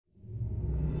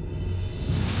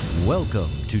Welcome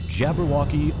to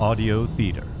Jabberwocky Audio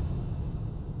Theater.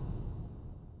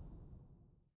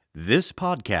 This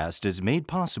podcast is made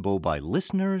possible by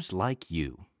listeners like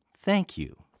you. Thank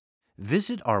you.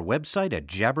 Visit our website at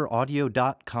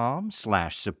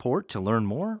jabberaudio.com/support to learn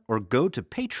more, or go to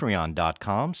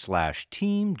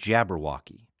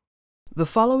patreon.com/teamjabberwocky. The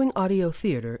following audio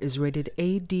theater is rated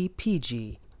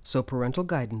ADPG, so parental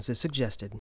guidance is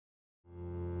suggested.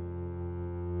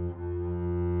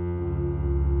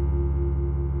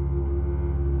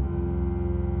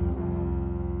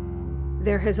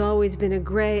 There has always been a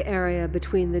gray area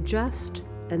between the just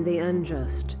and the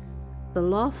unjust, the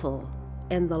lawful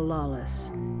and the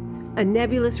lawless, a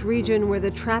nebulous region where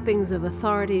the trappings of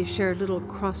authority share little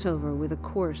crossover with a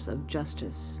course of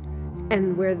justice,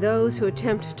 and where those who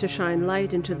attempt to shine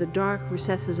light into the dark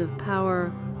recesses of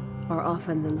power are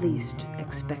often the least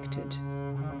expected.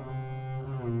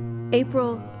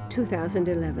 April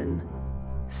 2011.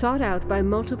 Sought out by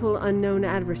multiple unknown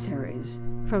adversaries,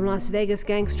 from Las Vegas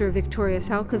gangster Wiktoria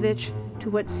Sałkiewicz to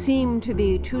what seemed to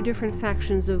be two different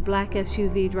factions of black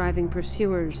SUV-driving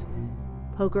pursuers,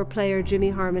 poker player Jimmy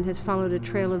Harmon has followed a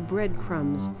trail of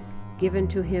breadcrumbs given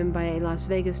to him by a Las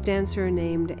Vegas dancer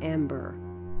named Amber.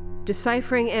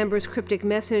 Deciphering Amber's cryptic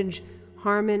message,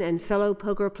 Harmon and fellow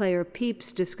poker player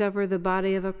Peeps discover the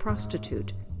body of a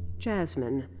prostitute,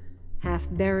 Jasmine, half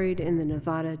buried in the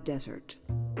Nevada desert.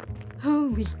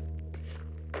 Holy...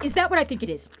 Is that what I think it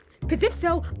is? Because if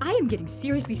so, I am getting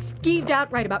seriously skeeved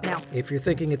out right about now. If you're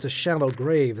thinking it's a shallow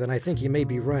grave, then I think you may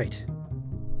be right.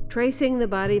 Tracing the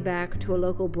body back to a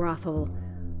local brothel,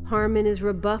 Harmon is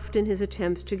rebuffed in his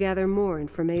attempts to gather more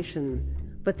information.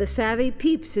 But the savvy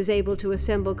Peeps is able to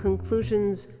assemble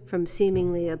conclusions from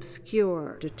seemingly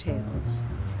obscure details.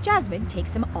 Jasmine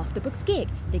takes some off-the-books gig,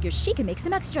 figures she can make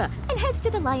some extra, and heads to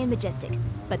the Lion Majestic.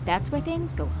 But that's where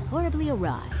things go horribly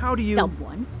awry. How do you...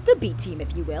 Someone, the B team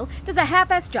if you will, does a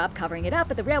half-assed job covering it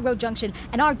up at the railroad junction,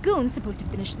 and our goon's supposed to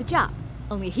finish the job.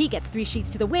 Only he gets 3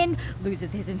 sheets to the wind,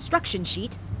 loses his instruction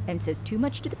sheet, and says too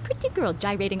much to the pretty girl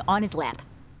gyrating on his lap.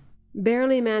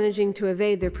 Barely managing to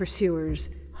evade their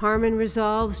pursuers, Harmon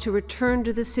resolves to return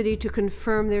to the city to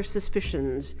confirm their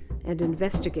suspicions and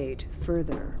investigate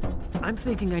further. I'm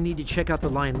thinking I need to check out the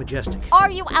Lion Majestic.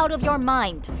 Are you out of your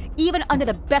mind? Even under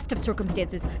the best of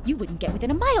circumstances, you wouldn't get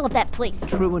within a mile of that place.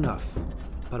 True enough.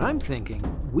 But I'm thinking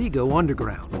we go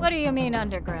underground. What do you mean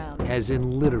underground? As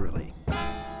in literally.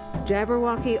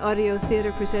 Jabberwocky Audio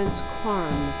Theater presents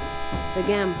Quorum, The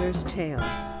Gambler's Tale.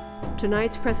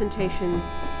 Tonight's presentation,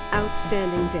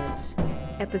 Outstanding Debts,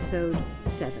 Episode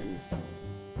 7.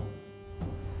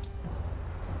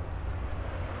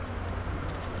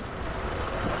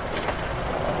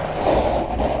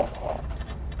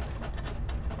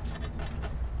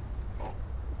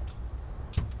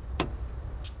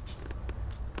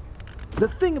 The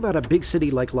thing about a big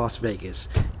city like Las Vegas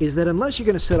is that unless you're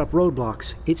going to set up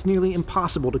roadblocks, it's nearly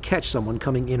impossible to catch someone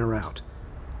coming in or out.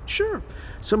 Sure,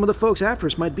 some of the folks after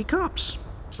us might be cops,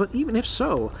 but even if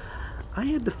so, I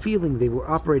had the feeling they were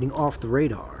operating off the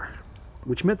radar,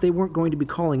 which meant they weren't going to be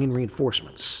calling in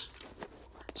reinforcements.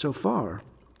 So far,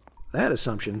 that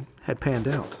assumption had panned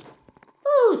out.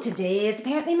 Ooh, today is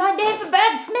apparently my day for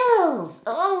bad smells.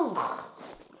 Oh.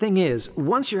 Thing is,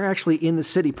 once you're actually in the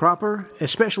city proper,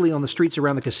 especially on the streets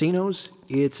around the casinos,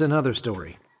 it's another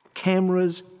story.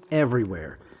 Cameras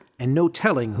everywhere, and no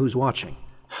telling who's watching.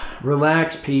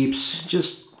 Relax, Peeps.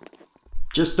 Just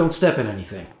don't step in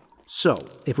anything. So,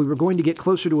 if we were going to get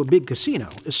closer to a big casino,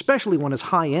 especially one as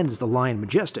high-end as the Lion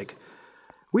Majestic,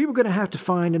 we were going to have to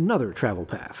find another travel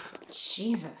path.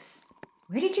 Jesus.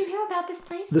 Where did you hear about this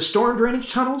place? The storm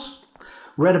drainage tunnels?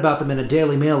 Read about them in a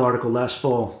Daily Mail article last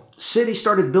fall. City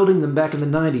started building them back in the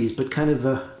 90s, but kind of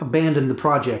abandoned the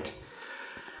project.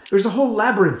 There's a whole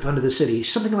labyrinth under the city,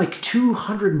 something like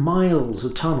 200 miles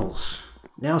of tunnels.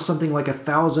 Now something like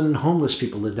 1,000 homeless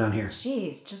people live down here.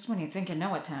 Jeez, just when you think you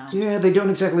know a town. Yeah, they don't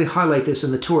exactly highlight this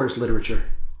in the tourist literature.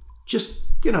 Just,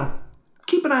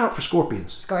 keep an eye out for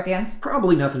scorpions. Scorpions?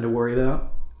 Probably nothing to worry about.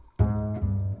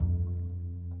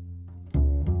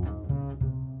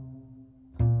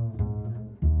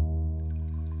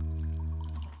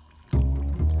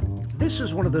 This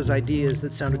was one of those ideas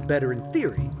that sounded better in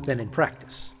theory than in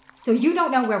practice. So you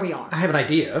don't know where we are? I have an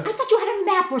idea. I thought you had a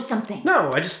map or something.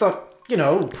 No, I just thought,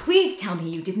 Please tell me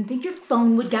you didn't think your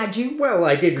phone would guide you. Well,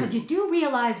 I didn't. Because you do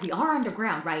realize we are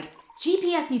underground, right?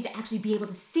 GPS needs to actually be able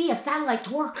to see a satellite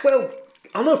to work. Well,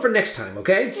 I'll know for next time,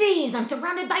 okay? Jeez, I'm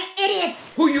surrounded by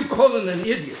idiots. Who you calling an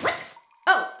idiot? What?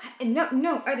 Oh,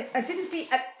 no, I didn't see...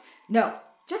 no,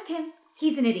 just him.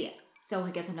 He's an idiot. So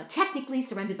I guess I'm not technically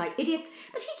surrounded by idiots,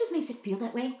 but he just makes it feel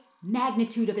that way.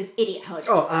 Magnitude of his idiothood.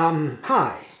 Oh,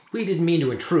 hi. We didn't mean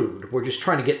to intrude. We're just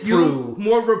trying to get through.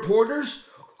 More reporters?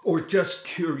 Or just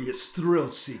curious thrill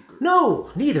seekers?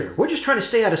 No, neither. We're just trying to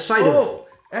stay out of sight of... Oh,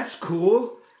 that's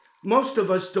cool. Most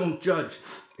of us don't judge.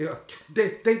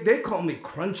 They call me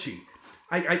Crunchy.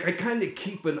 I kind of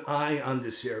keep an eye on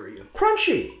this area.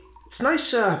 Crunchy. It's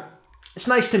nice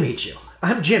to meet you.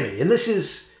 I'm Jimmy, and this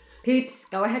is... Peeps.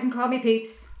 Go ahead and call me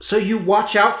Peeps. So you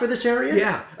watch out for this area?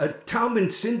 Yeah, Tom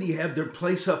and Cindy have their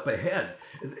place up ahead.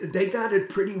 They got it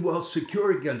pretty well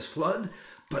secure against flood,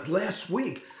 but last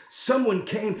week, someone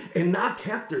came and knocked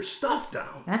half their stuff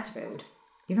down. That's rude.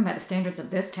 Even by the standards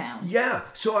of this town. Yeah,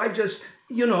 so I just,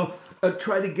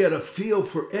 try to get a feel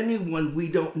for anyone we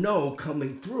don't know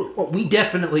coming through. Well, we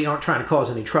definitely aren't trying to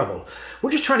cause any trouble.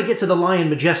 We're just trying to get to the Lion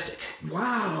Majestic.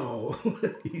 Wow.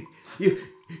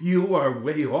 You are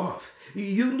way off.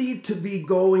 You need to be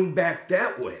going back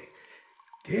that way.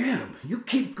 Damn, you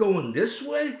keep going this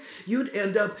way, you'd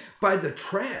end up by the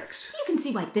tracks. So you can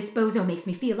see why this bozo makes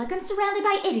me feel like I'm surrounded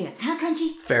by idiots, huh,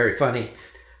 Crunchy? It's very funny.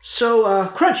 So,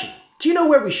 Crunchy, do you know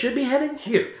where we should be heading?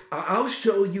 Here, I'll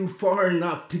show you far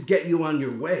enough to get you on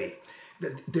your way.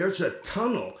 There's a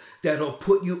tunnel that'll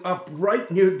put you up right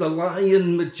near the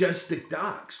Lion Majestic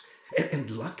docks.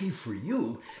 And lucky for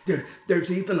you,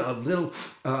 there's even a little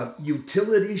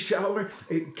utility shower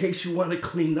in case you want to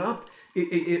clean up.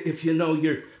 If you know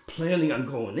you're planning on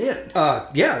going in.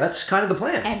 Yeah, that's kind of the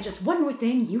plan. And just one more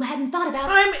thing you hadn't thought about.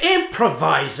 I'm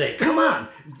improvising. Come on,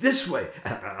 this way.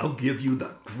 I'll give you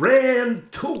the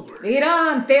grand tour. Lead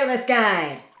on, fearless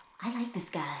guide. I like this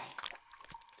guy.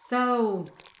 So,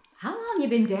 how long you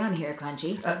been down here,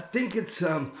 Crunchy? I think it's,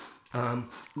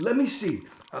 let me see,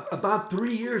 about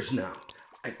 3 years now.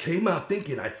 I came out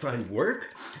thinking I'd find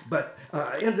work, but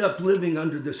I ended up living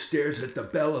under the stairs at the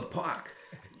Belle Epoque.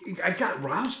 I got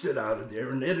rousted out of there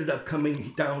and ended up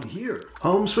coming down here.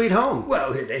 Home sweet home.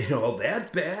 Well, it ain't all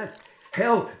that bad.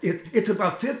 Hell, it's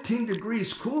about 15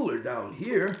 degrees cooler down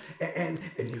here. And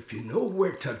if you know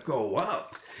where to go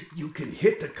up, you can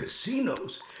hit the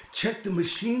casinos, check the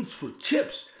machines for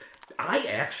chips. I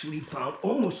actually found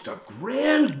almost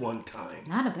 $1,000 one time.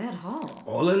 Not a bad haul.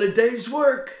 All in a day's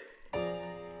work.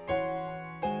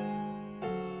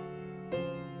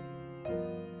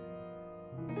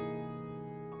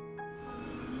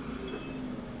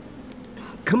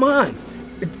 Come on.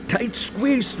 Tight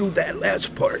squeeze through that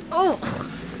last part. Oh,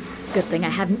 good thing I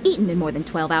haven't eaten in more than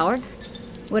 12 hours.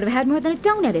 Would have had more than a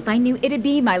donut if I knew it'd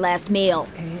be my last meal.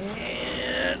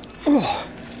 And...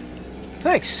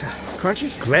 Thanks,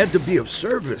 Crunchy. Glad to be of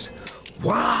service.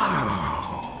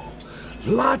 Wow.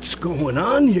 Lots going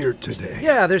on here today.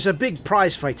 Yeah, there's a big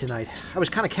prize fight tonight. I was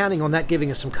kind of counting on that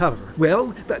giving us some cover.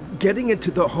 Well, getting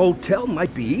into the hotel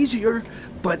might be easier,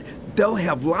 but they'll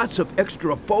have lots of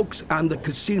extra folks on the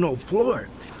casino floor.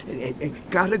 And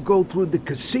gotta go through the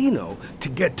casino to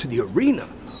get to the arena.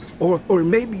 Or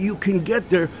maybe you can get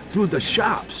there through the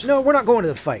shops. No, we're not going to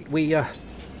the fight. We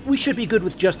should be good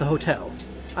with just the hotel.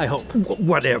 I hope.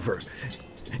 Whatever.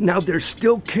 Now, there's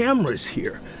still cameras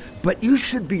here, but you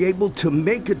should be able to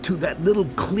make it to that little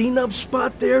cleanup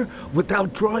spot there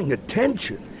without drawing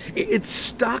attention. It's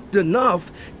stocked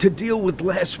enough to deal with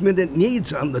last-minute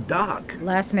needs on the dock.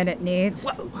 Last-minute needs?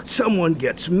 Well, someone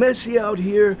gets messy out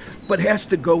here, but has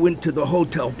to go into the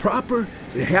hotel proper.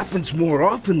 It happens more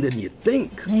often than you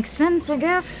think. Makes sense, I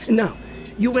guess. Now,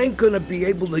 you ain't gonna be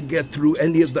able to get through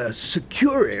any of the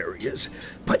secure areas,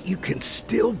 but you can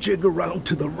still jig around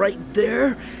to the right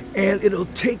there, and it'll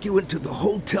take you into the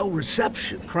hotel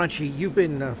reception. Crunchy, you've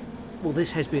been,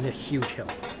 this has been a huge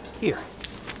help. Here.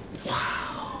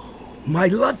 Wow. My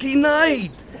lucky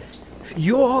night!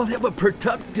 You all have a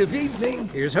productive evening.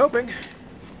 Here's hoping.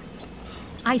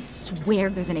 I swear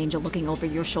there's an angel looking over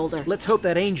your shoulder. Let's hope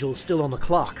that angel's still on the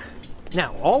clock.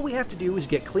 Now, all we have to do is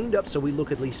get cleaned up so we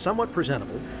look at least somewhat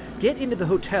presentable, get into the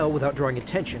hotel without drawing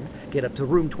attention, get up to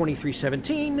room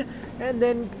 2317, and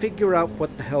then figure out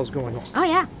what the hell's going on. Oh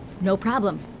yeah, no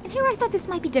problem. And here I thought this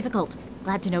might be difficult.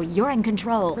 Glad to know you're in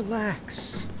control.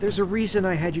 Relax. There's a reason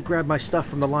I had you grab my stuff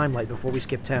from the limelight before we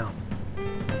skipped town.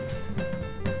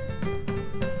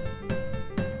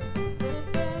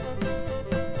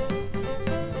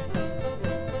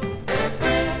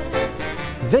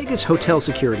 Vegas hotel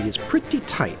security is pretty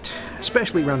tight,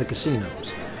 especially around the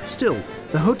casinos. Still,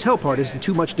 the hotel part isn't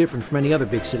too much different from any other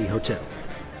big city hotel.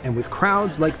 And with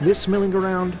crowds like this milling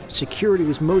around, security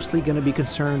was mostly going to be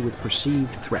concerned with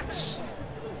perceived threats.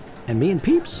 And me and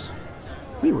Peeps,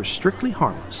 we were strictly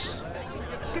harmless.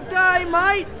 Good day,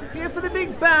 mate. Here for the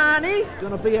big Barney.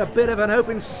 Gonna be a bit of an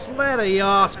open slather, you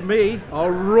ask me. A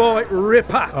right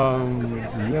ripper.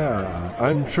 Yeah,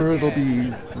 I'm sure it'll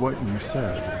be what you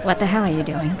said. What the hell are you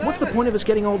doing? What's the point of us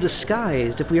getting all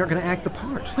disguised if we aren't gonna act the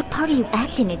part? What part are you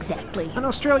acting exactly? An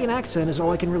Australian accent is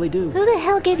all I can really do. Who the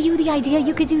hell gave you the idea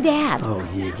you could do that? Oh,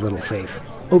 ye little faith.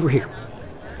 Over here.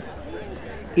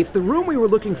 If the room we were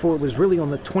looking for was really on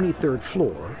the 23rd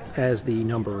floor, as the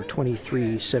number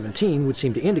 2317 would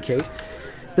seem to indicate,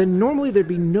 then normally there'd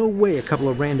be no way a couple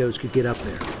of randos could get up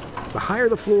there. The higher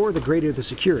the floor, the greater the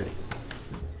security.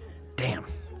 Damn,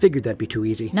 figured that'd be too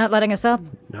easy. Not letting us up?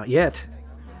 Not yet.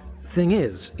 Thing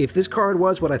is, if this card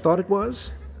was what I thought it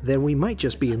was, then we might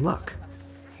just be in luck.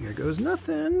 Here goes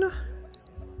nothing.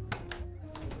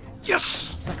 Yes!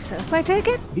 Success, I take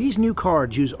it? These new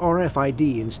cards use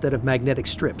RFID instead of magnetic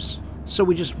strips. So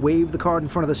we just wave the card in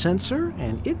front of the sensor,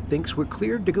 and it thinks we're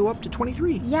cleared to go up to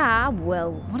 23. Yeah,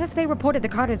 well, what if they reported the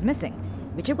card as missing?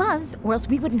 Which it was, or else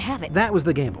we wouldn't have it. That was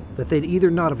the gamble, that they'd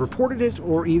either not have reported it,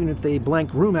 or even if they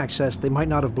blanked room access, they might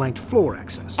not have blanked floor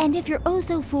access. And if your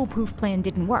oh-so-foolproof plan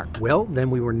didn't work? Well, then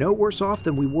we were no worse off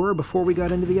than we were before we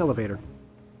got into the elevator.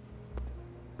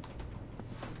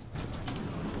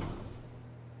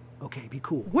 Okay, be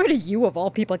cool. Where do you, of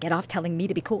all people, get off telling me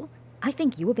to be cool? I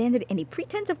think you abandoned any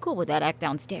pretense of cool with that act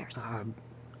downstairs.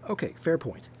 Okay, fair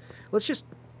point. Let's just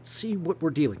see what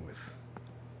we're dealing with.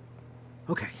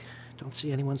 Okay, don't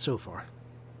see anyone so far.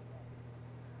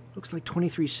 Looks like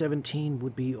 2317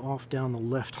 would be off down the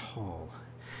left hall.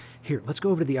 Here, let's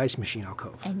go over to the ice machine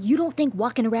alcove. And you don't think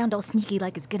walking around all sneaky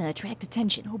like is gonna attract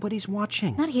attention? Nobody's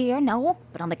watching. Not here, no,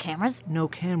 but on the cameras? No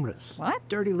cameras. What?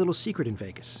 Dirty little secret in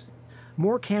Vegas.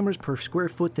 More cameras per square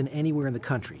foot than anywhere in the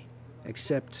country.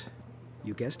 Except,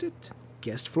 you guessed it,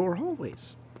 guest floor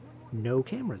hallways. No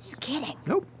cameras. You're kidding.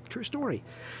 Nope, true story.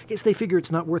 Guess they figure it's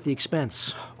not worth the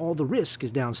expense. All the risk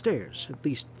is downstairs, at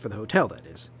least for the hotel, that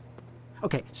is.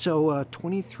 Okay, so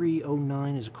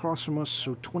 2309 is across from us,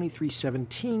 so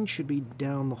 2317 should be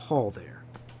down the hall there.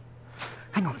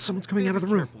 Hang on, someone's coming out of the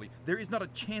room. Carefully. There is not a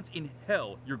chance in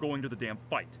hell you're going to the damn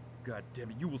fight. God damn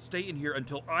it, you will stay in here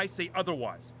until I say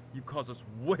otherwise. You've caused us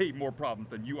way more problems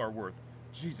than you are worth.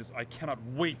 Jesus, I cannot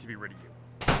wait to be rid of you.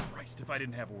 Christ, if I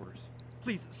didn't have orders.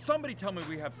 Please, somebody tell me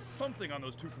we have something on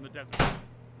those two from the desert.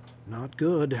 Not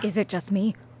good. Is it just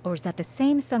me, or is that the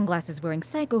same sunglasses-wearing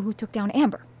psycho who took down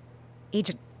Amber?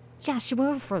 Agent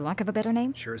Joshua, for lack of a better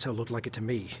name? Sure as hell looked like it to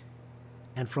me.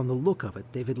 And from the look of it,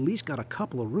 they've at least got a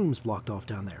couple of rooms blocked off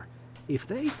down there. If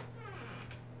they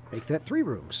make that 3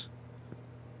 rooms.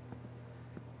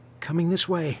 Coming this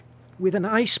way, with an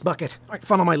ice bucket. All right,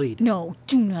 follow my lead. No,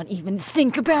 do not even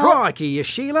think about... Crikey, you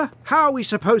Sheila. How are we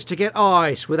supposed to get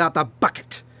ice without the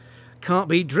bucket? Can't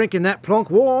be drinking that plonk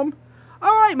warm.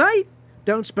 All right, mate.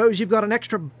 Don't suppose you've got an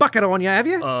extra bucket on you, have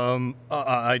you?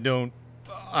 I don't...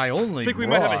 I only Think we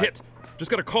might have a hit. Just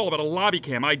got a call about a lobby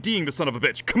cam IDing the son of a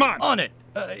bitch. Come on! On it!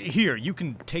 Here, you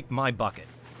can take my bucket.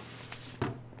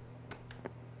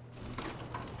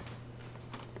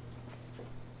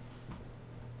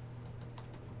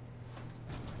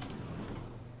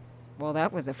 Well,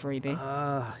 that was a freebie.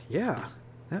 Yeah.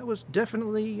 That was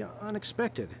definitely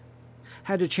unexpected.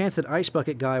 Had a chance that ice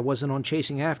bucket guy wasn't on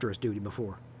chasing after us duty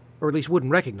before. Or at least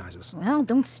wouldn't recognize us. Well,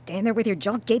 don't stand there with your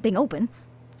jaw gaping open.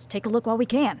 Let's take a look while we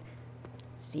can.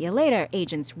 See you later,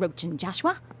 Agents Roach and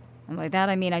Joshua. And by that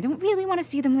I mean I don't really want to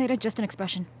see them later, just an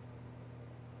expression.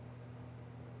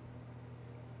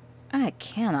 I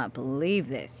cannot believe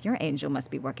this. Your angel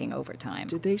must be working overtime.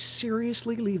 Did they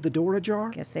seriously leave the door ajar?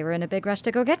 Guess they were in a big rush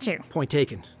to go get you. Point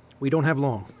taken. We don't have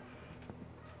long.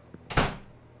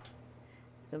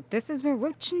 So this is where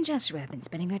Roach and Joshua have been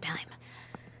spending their time.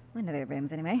 One of their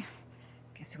rooms, anyway.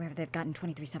 Guess whoever they've gotten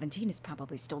 2317 is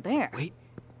probably still there. Wait.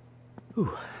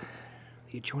 Ooh.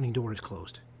 The adjoining door is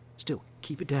closed. Still,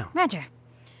 keep it down. Roger.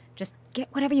 Just get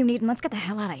whatever you need and let's get the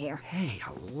hell out of here. Hey,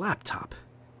 a laptop.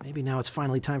 Maybe now it's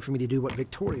finally time for me to do what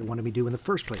Wiktoria wanted me to do in the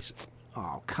first place.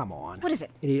 Oh, come on. What is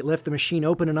it? Idiot left the machine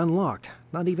open and unlocked.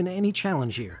 Not even any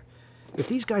challenge here. If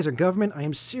these guys are government, I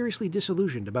am seriously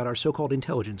disillusioned about our so-called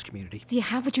intelligence community. Do you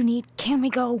have what you need? Can we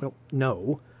go? Well,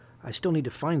 no. I still need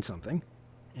to find something.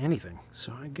 Anything.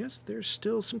 So I guess there's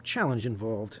still some challenge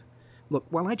involved. Look,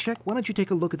 while I check, why don't you take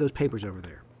a look at those papers over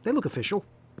there? They look official.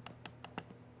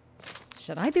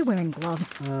 Should I be wearing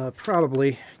gloves?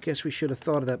 Probably. Guess we should have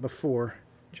thought of that before.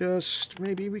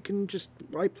 Maybe we can just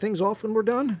wipe things off when we're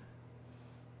done?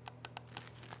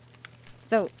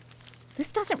 So,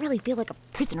 this doesn't really feel like a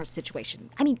prisoner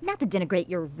situation. I mean, not to denigrate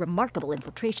your remarkable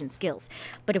infiltration skills,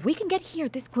 but if we can get here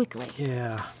this quickly...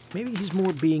 Yeah, maybe he's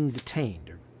more being detained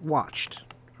or watched.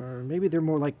 Or maybe they're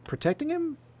more like protecting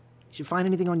him? Did you find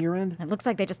anything on your end? It looks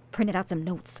like they just printed out some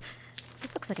notes.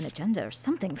 This looks like an agenda or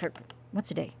something for... What's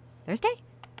today? Thursday?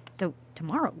 So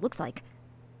tomorrow, looks like.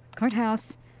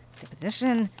 Courthouse,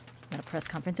 deposition, got a press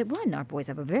conference at 1. Our boys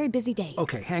have a very busy day.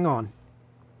 Okay, hang on.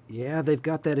 Yeah, they've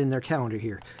got that in their calendar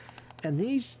here. And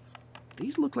these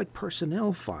look like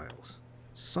personnel files.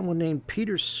 Someone named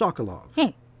Peter Sokolov.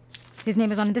 Hey, his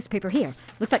name is on this paper here.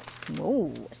 Looks like,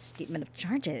 whoa, a statement of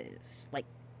charges. Like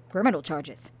criminal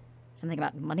charges. Something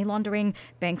about money laundering,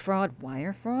 bank fraud,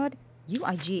 wire fraud,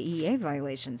 UIGEA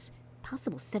violations.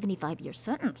 Possible 75-year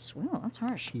sentence. Whoa, that's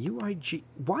harsh. UIG...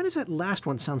 Why does that last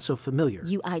one sound so familiar?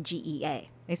 UIGEA.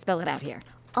 They spell it out here.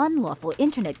 Unlawful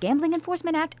Internet Gambling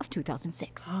Enforcement Act of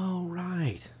 2006. Oh,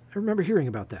 right. I remember hearing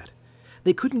about that.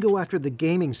 They couldn't go after the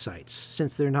gaming sites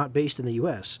since they're not based in the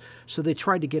U.S., so they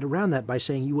tried to get around that by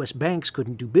saying U.S. banks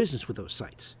couldn't do business with those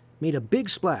sites. Made a big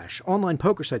splash. Online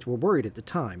poker sites were worried at the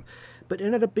time, but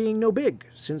ended up being no big,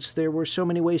 since there were so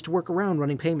many ways to work around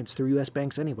running payments through U.S.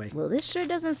 banks anyway. Well, this sure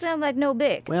doesn't sound like no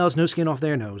big. Well, it's no skin off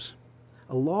their nose.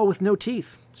 A law with no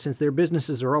teeth, since their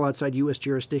businesses are all outside U.S.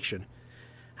 jurisdiction.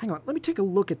 Hang on, let me take a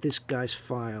look at this guy's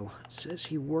file. It says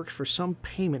he works for some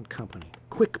payment company.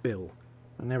 QuickBill.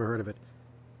 I never heard of it.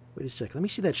 Wait a sec, let me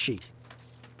see that sheet.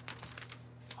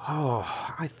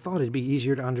 Oh, I thought it'd be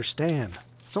easier to understand.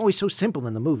 It's always so simple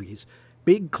in the movies.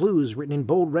 Big clues written in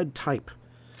bold red type.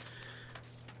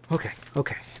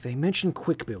 Okay. They mention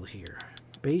QuickBill here.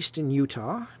 Based in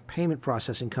Utah, payment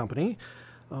processing company.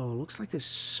 Oh, looks like this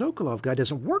Sokolov guy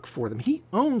doesn't work for them. He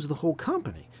owns the whole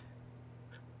company.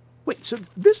 Wait, so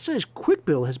this says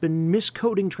QuickBill has been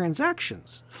miscoding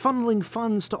transactions, funneling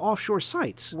funds to offshore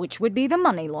sites. Which would be the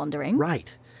money laundering.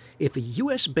 Right. If a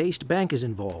U.S.-based bank is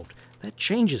involved, that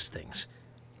changes things.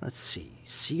 Let's see.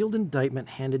 Sealed indictment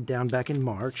handed down back in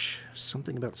March.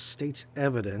 Something about state's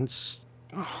evidence.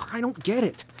 Oh, I don't get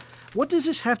it. What does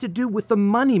this have to do with the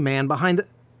money man behind the...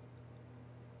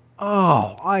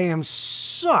 Oh, I am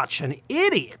such an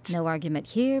idiot. No argument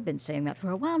here. Been saying that for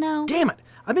a while now. Damn it.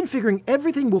 I've been figuring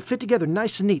everything will fit together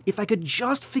nice and neat if I could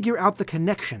just figure out the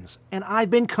connections, and I've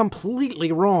been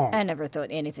completely wrong. I never thought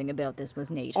anything about this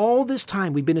was neat. All this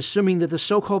time we've been assuming that the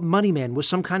so-called money man was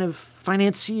some kind of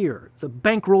financier, the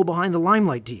bankroll behind the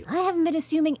Limelight deal. I haven't been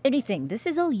assuming anything. This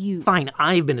is all you. Fine,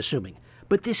 I've been assuming.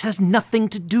 But this has nothing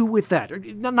to do with that. Or,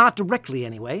 not directly,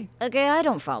 anyway. Okay, I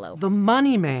don't follow. The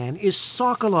money man is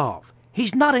Sokolov.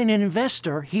 He's not an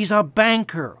investor, he's a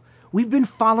banker. We've been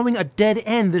following a dead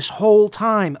end this whole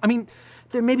time. I mean,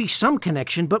 there may be some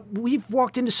connection, but we've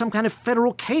walked into some kind of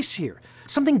federal case here.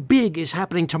 Something big is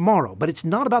happening tomorrow, but it's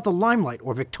not about the Limelight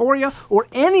or Victoria or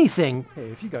anything. Hey,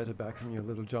 if you guys are back from your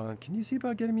little John, can you see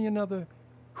about getting me another?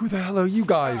 Who the hell are you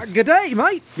guys? G'day,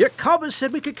 mate. Your cobbers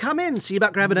said we could come in, see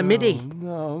about grabbing a midi.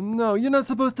 No, you're not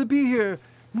supposed to be here.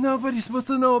 Nobody's supposed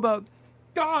to know about...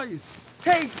 Guys!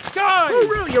 Hey, guys!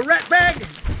 Hooroo, you ratbag!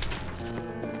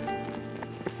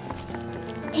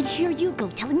 And here you go,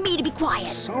 telling me to be quiet.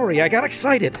 Sorry, I got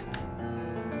excited.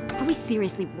 Are we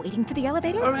seriously waiting for the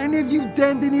elevator? Are any of you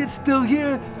damned idiots still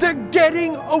here? They're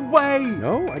getting away!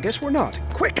 No, I guess we're not.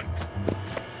 Quick!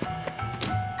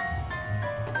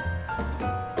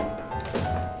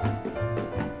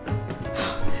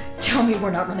 Tell me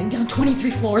we're not running down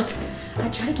 23 floors. I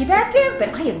try to keep active, but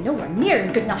I am nowhere near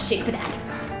in good enough shape for that.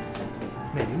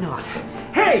 Maybe not.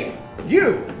 Hey!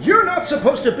 You're not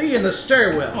supposed to be in the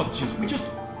stairwell. Oh, jeez,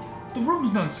 the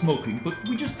room's non-smoking, but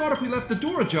we just thought if we left the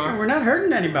door ajar... We're not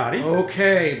hurting anybody.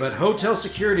 Okay, but hotel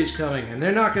security's coming, and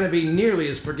they're not going to be nearly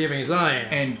as forgiving as I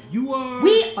am. And you are...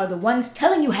 We are the ones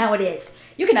telling you how it is.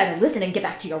 You can either listen and get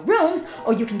back to your rooms,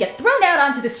 or you can get thrown out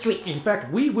onto the streets. In fact,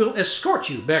 we will escort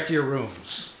you back to your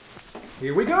rooms.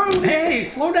 Here we go. Hey,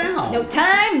 slow down. No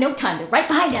time. They're right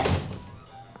behind us.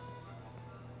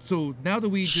 So now that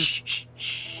we just...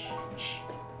 Shh.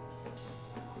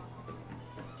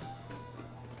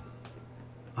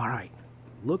 All right.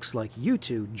 Looks like you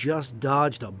two just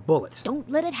dodged a bullet. Don't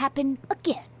let it happen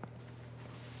again.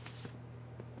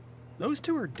 Those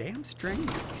two are damn strange.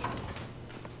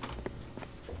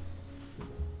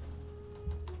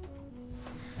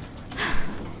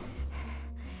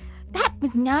 That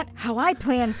was not how I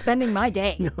planned spending my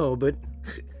day. No, but...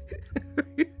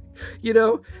 You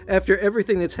know, after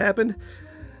everything that's happened,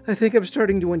 I think I'm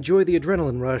starting to enjoy the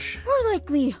adrenaline rush. More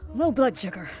likely, low blood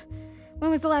sugar. When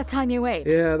was the last time you ate?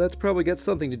 Yeah, that's probably got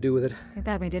something to do with it. Too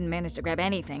bad we didn't manage to grab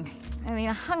anything. I mean,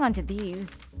 I hung on to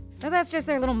these. But that's just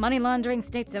their little money laundering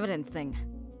state's evidence thing.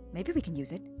 Maybe we can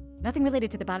use it. Nothing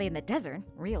related to the body in the desert.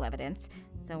 Real evidence.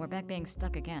 So we're back being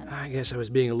stuck again. I guess I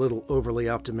was being a little overly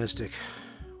optimistic.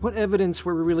 What evidence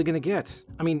were we really going to get?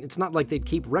 I mean, it's not like they'd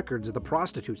keep records of the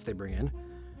prostitutes they bring in.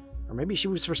 Or maybe she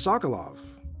was for Sokolov.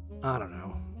 I don't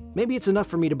know. Maybe it's enough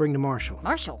for me to bring to Marshall.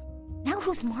 Marshall? Now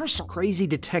who's Marshall? Crazy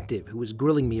detective who was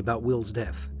grilling me about Will's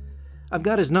death. I've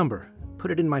got his number. Put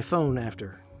it in my phone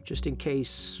after, just in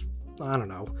case, I don't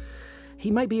know. He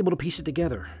might be able to piece it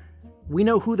together. We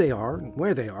know who they are and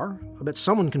where they are. I bet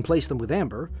someone can place them with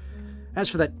Amber. As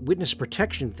for that witness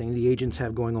protection thing the agents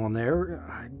have going on there,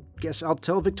 I guess I'll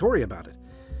tell Victoria about it.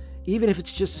 Even if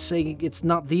it's just to say it's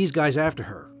not these guys after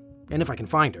her. And if I can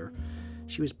find her.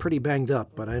 She was pretty banged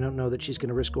up, but I don't know that she's going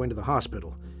to risk going to the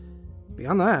hospital.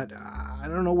 Beyond that, I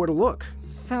don't know where to look.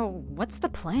 So, what's the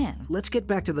plan? Let's get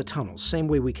back to the tunnels, same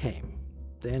way we came.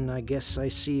 Then I guess I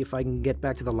see if I can get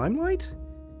back to the Limelight?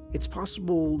 It's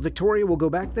possible Victoria will go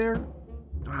back there?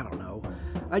 I don't know.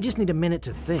 I just need a minute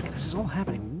to think. This is all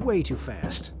happening way too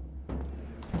fast.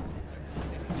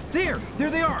 There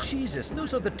they are! Jesus,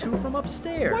 those are the two from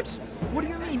upstairs. What? What do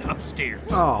you mean upstairs?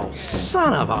 Oh,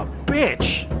 son of a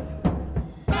bitch!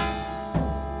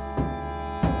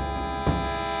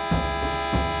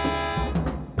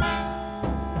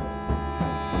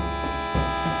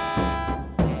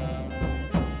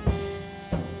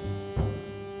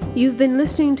 You've been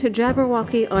listening to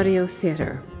Jabberwocky Audio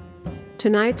Theater.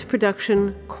 Tonight's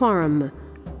production, Quorum,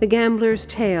 The Gambler's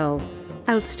Tale,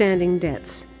 Outstanding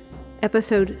Debts,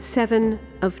 Episode 7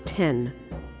 of 10.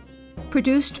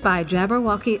 Produced by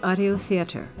Jabberwocky Audio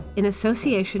Theater, in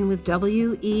association with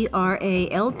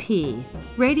WERALP,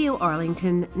 Radio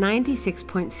Arlington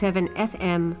 96.7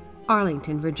 FM,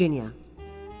 Arlington, Virginia.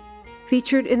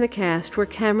 Featured in the cast were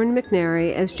Cameron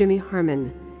McNary as Jimmy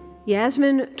Harmon,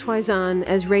 Jasmine Toison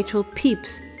as Rachel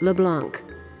Peeps LeBlanc,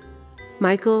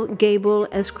 Michael Gable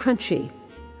as Crunchy,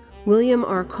 William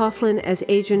R. Coughlin as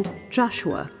Agent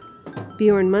Joshua,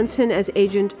 Bjorn Munson as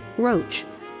Agent Roach,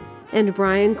 and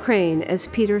Brian Crane as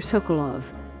Peter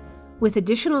Sokolov, with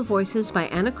additional voices by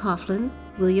Anna Coughlin,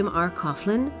 William R.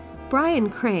 Coughlin, Brian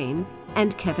Crane,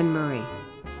 and Kevin Murray.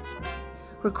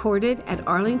 Recorded at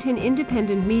Arlington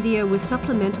Independent Media with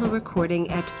supplemental recording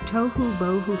at Tohu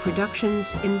Bohu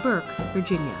Productions in Burke,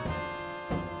 Virginia.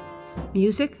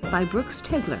 Music by Brooks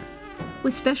Tegler,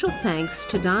 with special thanks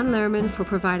to Don Lerman for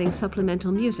providing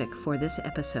supplemental music for this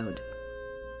episode.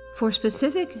 For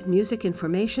specific music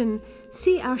information,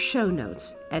 see our show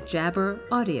notes at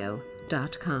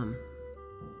jabberaudio.com.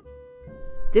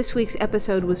 This week's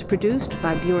episode was produced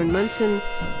by Bjorn Munson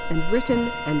and written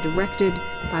and directed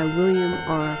by William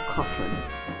R. Coughlin.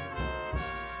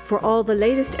 For all the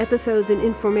latest episodes and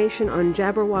information on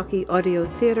Jabberwocky Audio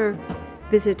Theater,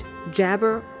 visit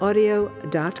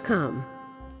jabberaudio.com.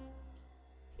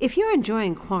 If you're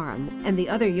enjoying Quorum and the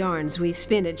other yarns we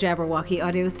spin at Jabberwocky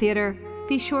Audio Theater,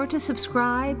 be sure to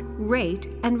subscribe, rate,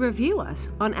 and review us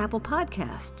on Apple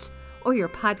Podcasts or your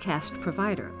podcast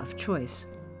provider of choice.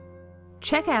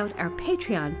 Check out our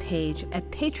Patreon page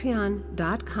at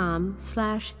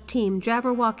patreon.com/Team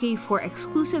Jabberwocky for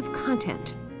exclusive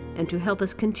content and to help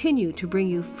us continue to bring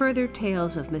you further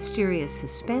tales of mysterious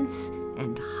suspense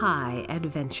and high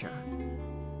adventure.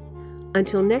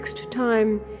 Until next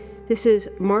time, this is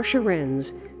Marcia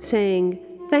Renz saying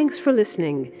thanks for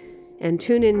listening, and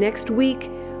tune in next week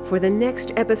for the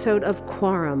next episode of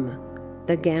Quorum,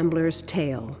 The Gambler's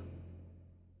Tale.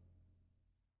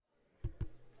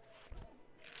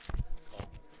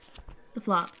 The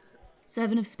flop: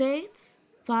 7 of spades,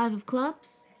 5 of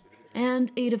clubs, and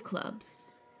 8 of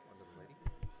clubs.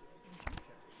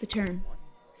 The turn: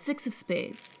 6 of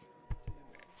spades.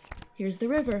 Here's the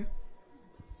river: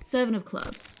 7 of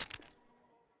clubs.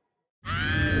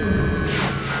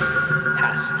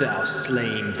 Hast thou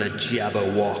slain the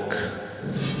Jabberwock?